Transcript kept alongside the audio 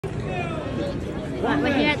Right,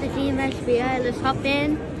 we're here at the GMHBA. Let's hop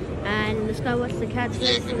in and let's go watch the Cats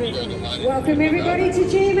play. Welcome everybody to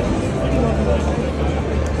GMHBA.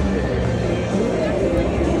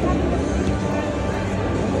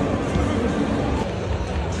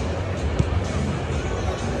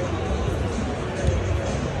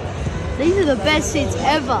 These are the best seats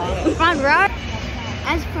ever. Front row.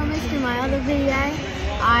 As promised in my other video,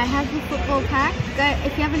 I have the football pack. Go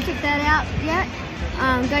if you haven't checked that out yet.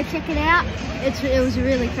 Go check it out. It was a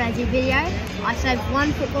really crazy video. I saved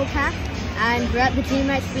one football pack and we're at the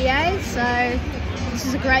GMHBA, so this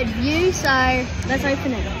is a great view, so let's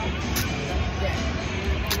open it.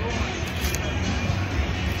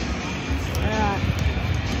 Alright.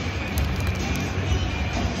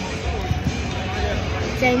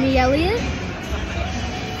 Jamie Elliott,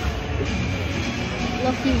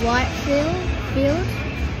 Lockie Whitefield.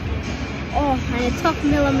 Oh, and a Top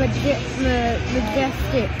Miller Majestic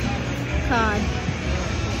card.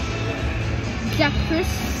 Jack Chris,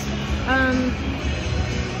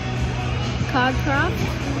 Cardcraft.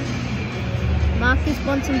 Marcus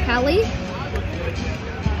Bontempelli.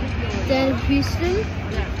 Dan Houston.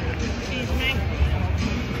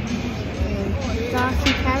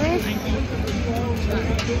 Darcy Harris.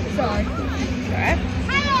 Sorry.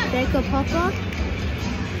 Jacob Hopper.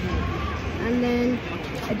 And then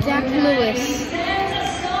Jack Lewis.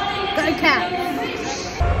 Go Cats!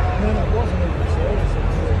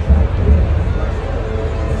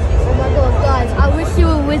 Oh my god, guys, I wish you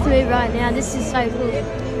were with me right now. This is so cool.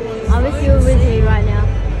 I wish you were with me right now.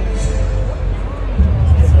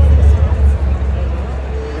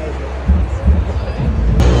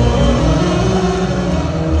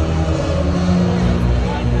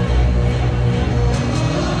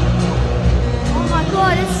 Oh my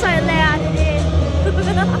god, it's so loud in here. It's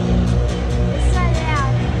so loud.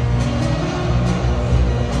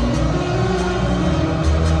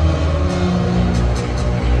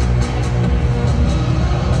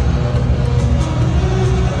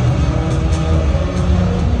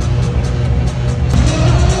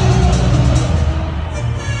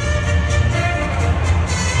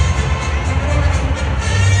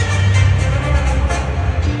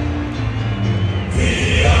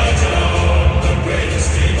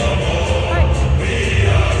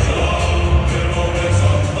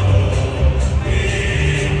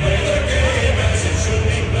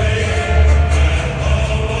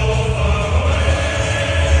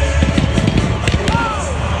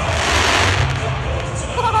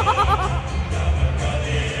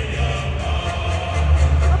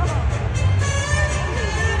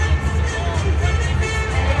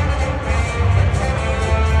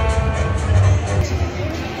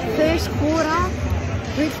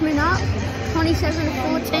 Richmond up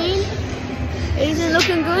 27-14. It isn't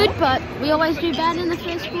looking good, but we always do bad in the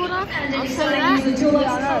first quarter. I'll say that.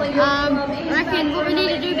 I reckon what we need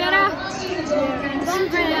to do better is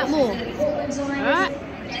spread out more. Alright?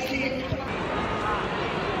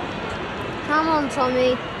 Come on, Tommy.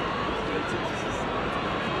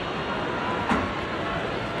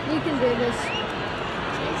 You can do this.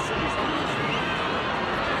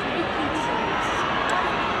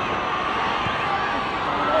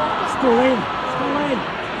 Go in. Go in.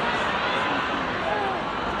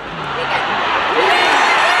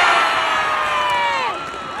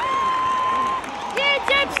 Yeah,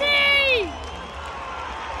 Gypsy!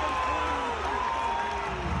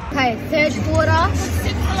 Okay, third quarter.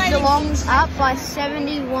 Geelong's up by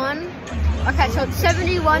 71. Okay, so it's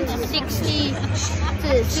 71 to 60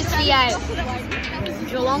 to 68.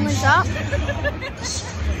 Geelong is up.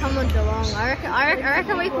 Come on, Geelong. I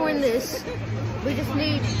reckon we can win this. We just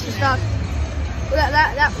need to start.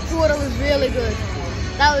 That quarter was really good.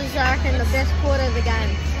 That was, I reckon, the best quarter of the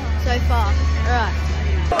game so far. Alright.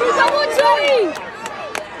 Come on, Johnny!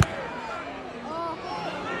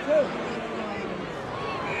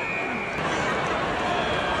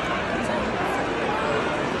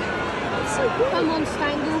 Come on,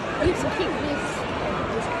 Stangle. You can kick this.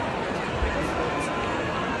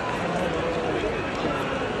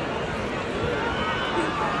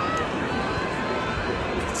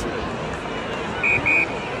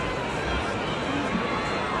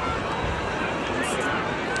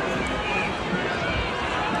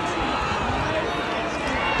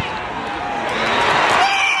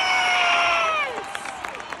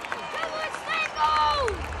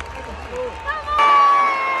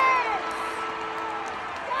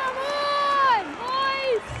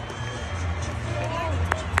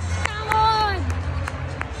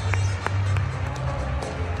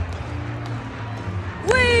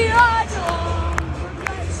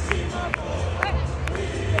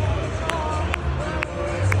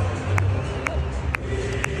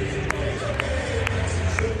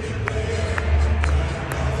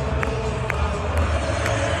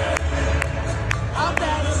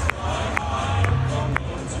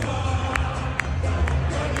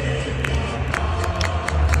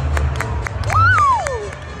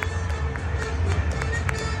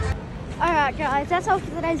 Alright guys, that's all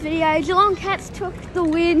for today's video. Geelong Cats took the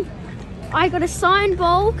win. I got a signed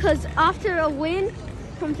ball because after a win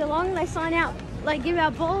from Geelong, they sign out, they give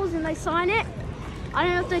out balls and they sign it. I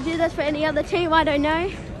don't know if they do this for any other team, I don't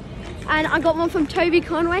know. And I got one from Toby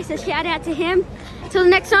Conway, so shout out to him. Till the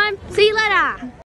next time, see you later.